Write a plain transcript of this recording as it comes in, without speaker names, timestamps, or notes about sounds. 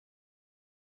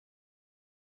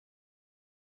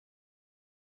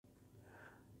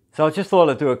So I just thought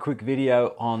I'd do a quick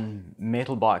video on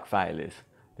metal bike failures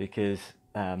because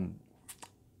I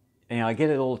get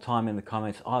it all the time in the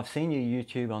comments. Oh, I've seen your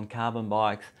YouTube on carbon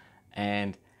bikes,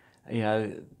 and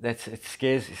it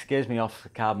scares me off the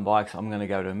carbon bikes. I'm going to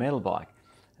go to a metal bike.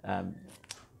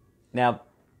 Now,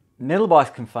 metal bikes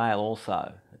can fail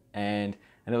also, and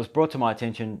it was brought to my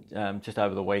attention just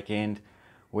over the weekend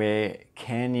where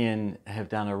Canyon have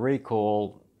done a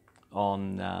recall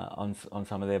on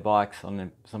some of their bikes,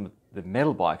 some of the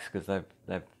metal bikes, because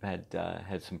they've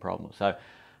had some problems. So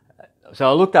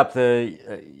I looked up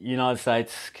the United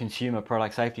States Consumer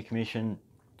Product Safety Commission,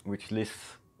 which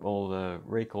lists all the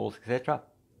recalls, etc.,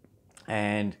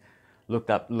 and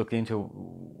looked into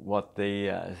what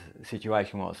the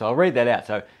situation was. So I'll read that out.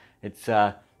 So it's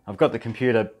I've got the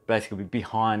computer basically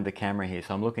behind the camera here,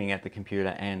 so I'm looking at the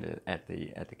computer and at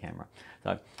the camera.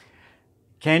 So,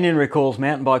 Canyon recalls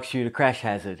mountain bikes due to crash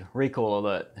hazard. Recall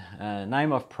alert.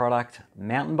 Name of product: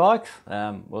 mountain bikes.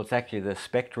 Well, it's actually the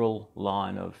Spectral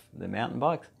line of the mountain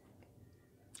bikes.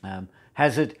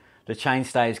 Hazard: the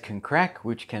chainstays can crack,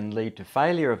 which can lead to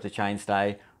failure of the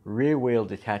chainstay, rear wheel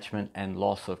detachment and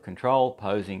loss of control,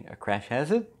 posing a crash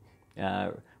hazard.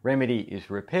 Remedy is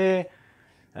repair.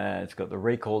 It's got the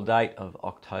recall date of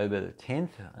October the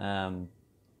 10th,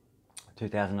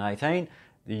 2018.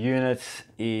 The units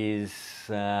is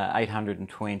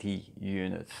 820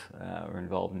 units are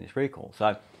involved in this recall.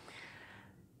 So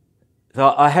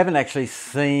I haven't actually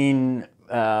seen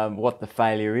what the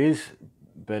failure is,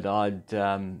 but I'd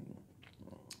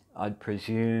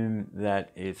presume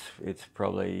that it's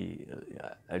probably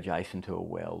adjacent to a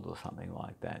weld or something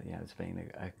like that. It's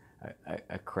been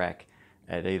a crack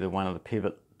at either one of the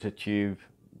pivot to tube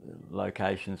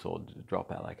locations or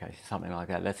dropout locations, something like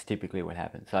that. That's typically what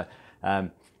happens. So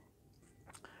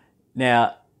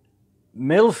now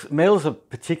metals are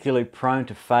particularly prone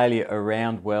to failure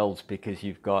around welds because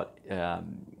you've got the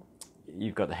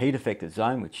heat affected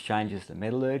zone, which changes the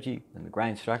metallurgy and the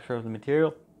grain structure of the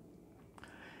material.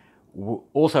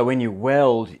 Also, when you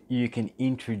weld, you can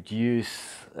introduce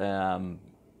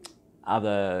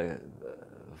other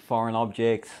foreign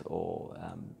objects, or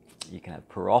you can have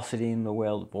porosity in the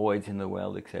weld, voids in the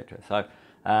weld, etc. So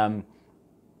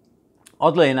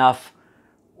oddly enough,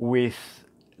 with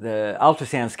the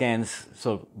ultrasound scans,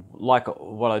 sort of like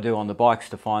what I do on the bikes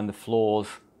to find the flaws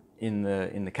in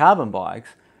the carbon bikes,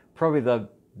 probably the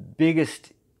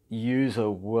biggest user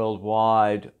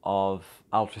worldwide of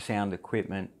ultrasound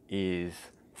equipment is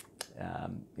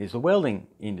the welding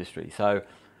industry. So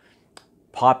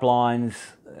pipelines,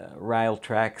 rail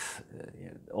tracks,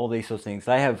 all these sorts of things,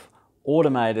 they have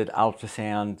automated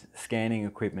ultrasound scanning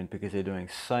equipment because they're doing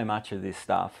so much of this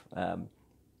stuff,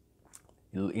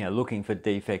 looking for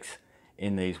defects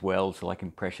in these welds, like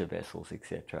in pressure vessels,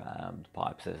 etc.,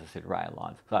 pipes, as I said, rail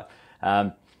lines. So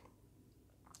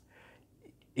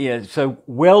so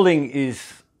welding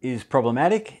is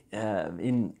problematic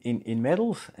in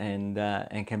metals and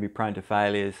can be prone to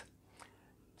failures,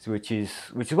 which is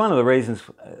one of the reasons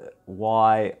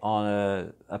why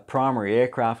on a primary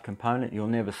aircraft component you'll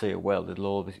never see a weld.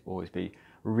 It'll always be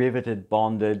riveted,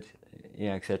 bonded,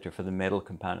 etc. For the metal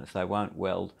components, they won't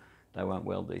weld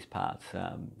these parts.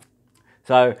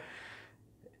 So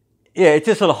yeah, it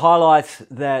just sort of highlights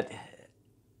that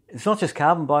it's not just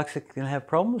carbon bikes that can have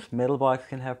problems. Metal bikes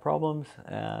can have problems,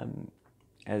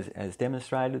 as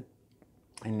demonstrated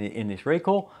in this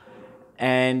recall,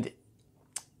 and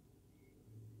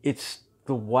it's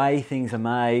the way things are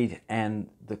made and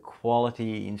the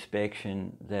quality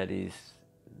inspection that's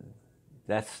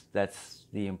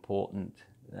the important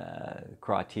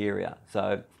criteria.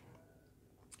 So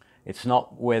it's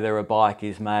not whether a bike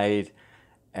is made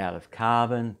out of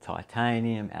carbon,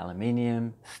 titanium,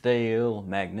 aluminium, steel,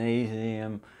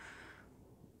 magnesium,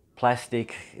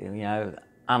 plastic,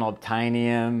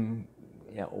 unobtainium,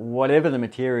 whatever the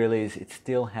material is, it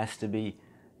still has to be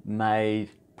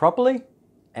made properly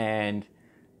and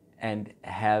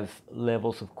have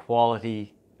levels of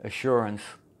quality assurance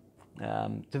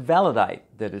to validate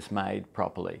that it's made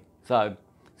properly. So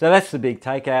that's the big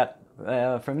takeout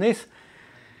from this.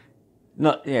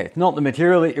 It's not the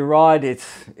material that you ride;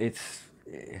 it's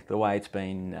the way it's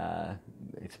been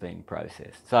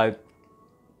processed. So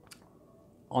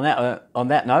on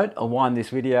that note, I'll wind this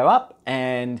video up,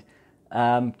 and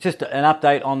just an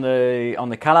update on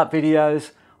the cut up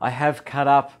videos. I have cut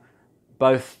up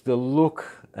both the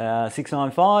Look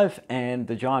 695 and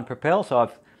the Giant Propel, so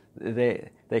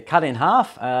they're cut in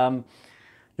half.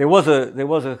 There was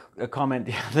a comment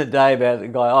the other day about the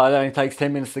guy, it only takes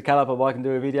 10 minutes to cut up a bike and do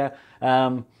a video.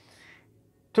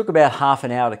 took about half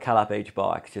an hour to cut up each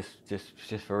bike,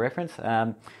 just for reference.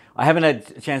 I haven't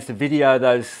had a chance to video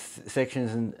those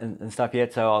sections and stuff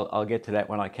yet, so I'll get to that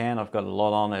when I can. I've got a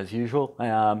lot on as usual,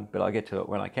 but I'll get to it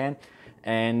when I can.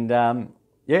 And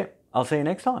yeah, I'll see you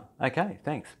next time. Okay,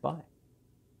 thanks, bye.